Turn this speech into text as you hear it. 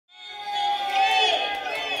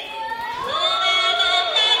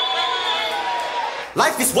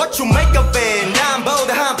Life is what you make of it.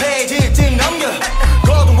 남보다 한 페이지 일찍 넘겨.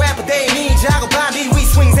 고등 래퍼 데이니 작업한 뒤위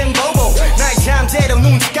swings and bobo. 나의 잠재력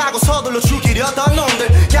눈치 까고 서둘러 죽이려던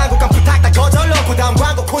놈들. 양국간 부탁 다 거절놓고 다음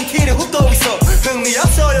광고 콘티를 훅도 있어.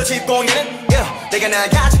 흥미없어요 집공예는 내가 날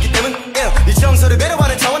가졌기 때문 이 정서를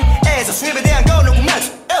배려하는 차원에서 수입에 대한 건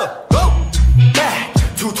누구만지 Back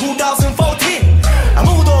to 2014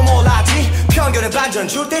 아무도 몰랐지 편견은 반전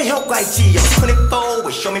줄 때 효과 있지 24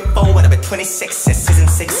 with show me 4 and I've been 26 season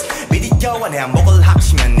 6 미디어와 내 안목을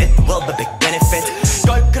합치면 it will be big benefit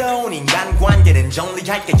껄끄러운 인간 관계는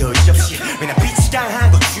정리할 게 여지 없이 왜냐 빛이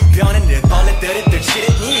강한 곳 주변에 늘 벌레들이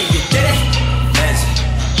들치르니 You get it?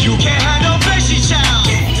 You can't handle FANXY CHILD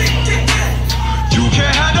You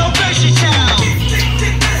can't handle FANXY CHILD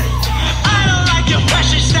I don't like your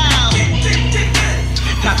fashion style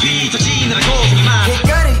다 삐져지느라고 정말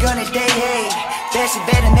길거리를 거닐 때에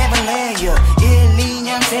데시벨은 never lay 1,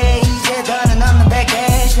 2년 새 이제 더는 없는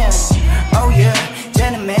vacation Oh yeah,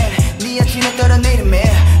 gentleman 네 아침에 떨어내리며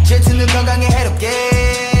질투는 건강에 해롭게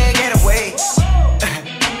Get away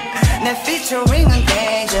내 featuring은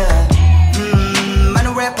danger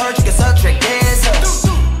많은 래퍼 중에서 트랙에서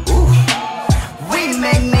We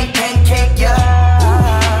make me pancake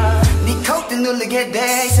yeah 네 코트 누르게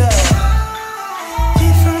돼 있어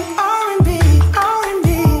Different R&B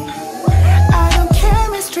I don't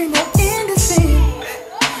chemistry no in the scene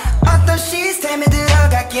어떤 시스템에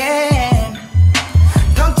들어가긴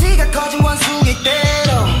덩치가 커진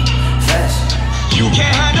원숭이대로 You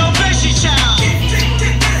can't handle FANXY CHILD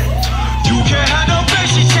You can't handle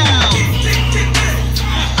FANXY CHILD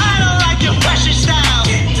I don't like your fashion style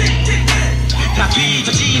다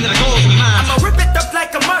삐져지느라고 정말 I'ma rip it up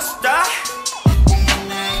like a monster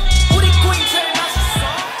우리 queen 제일 맛있어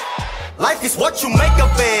Life is what you make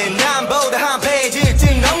of it 남보다 한 페이지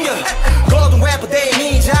일찍 넘겨 고등 래퍼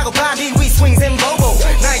데이니 작업한 뒤위 swings and bobo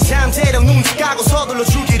나의 잠재력 눈치 까고 서둘러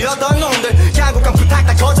죽이려던 놈들 양국간 부탁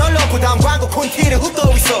다 거절놓고 다음 광고 콘티를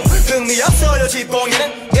훅도 있어 흥미없어요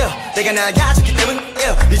집공예는 내가 날 가졌기 때문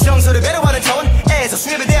이 정서를 배려하는 차원에서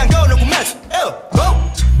수입에 대한 건 누구만지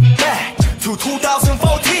Back to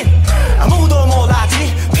 2014 아무도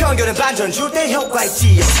몰랐지 편견은 반전 줄 때 효과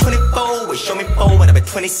있지 24 with show me 4 and I've been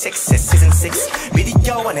 26 season 6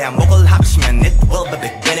 미디어와 내 안목을 합치면 it will be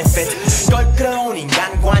big benefit 껄끄러운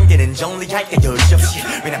인간 관계는 정리할 게 여지 없이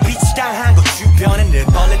왜냐 빛이 강한 곳 주변에 늘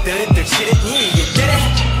벌레들이 들치르니 You get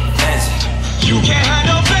it? You can't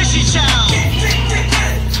handle FANXY CHILD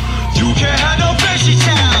You can't handle FANXY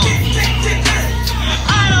CHILD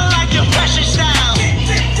I don't like your fashion style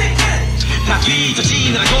다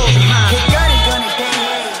삐져지느라고 정말 길거리를 거닐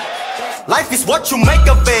때에 Life is what you make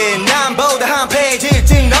of it 남보다 한 페이지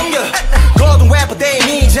일찍 넘겨 고등 래퍼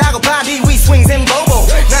데이니 작업한 뒤위 swings and bobo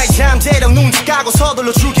나의 잠재력 눈치 까고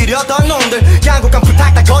서둘러 죽이려던 놈들 양국간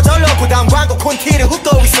부탁 다 거절놓고 다음 광고 콘티를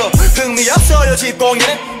훅도 있어 흥미없어요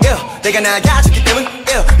집공예는 내가 날 가졌기 때문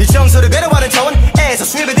이 정서를 배려하는 차원에서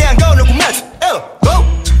수입에 대한 건 누구만지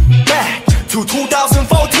Back to 2014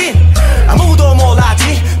 아무도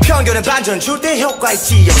몰랐지 편견은 반전 줄 때 효과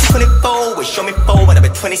있지 24 with show me 4 and I've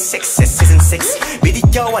been 26 season 6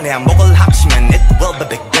 미디어와 내 안목을 합치면 it will be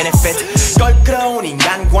big benefit 껄끄러운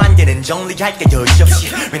인간 관계는 정리할 게 여지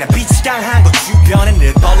없이 왜냐 빛이 강한 곳 주변에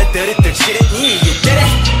늘 벌레들이 들치르니 You get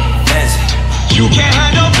it? You can't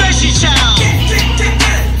handle FANXY CHILD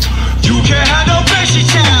You can't handle FANXY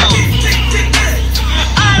CHILD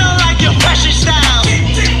I don't like your fashion style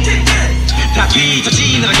다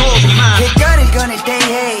삐져지느라고 정말 길거리를 거닐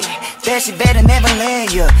때에 데시벨은 never lay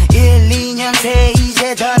 1, 2년 새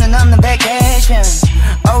이제 더는 없는 vacation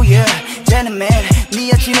Oh yeah, gentleman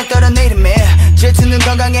네 아침에 떨어내리며 질투는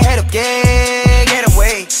건강에 해롭게 Get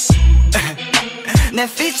away 내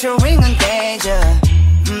featuring은 danger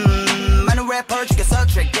많은 래퍼 중에서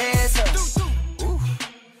트랙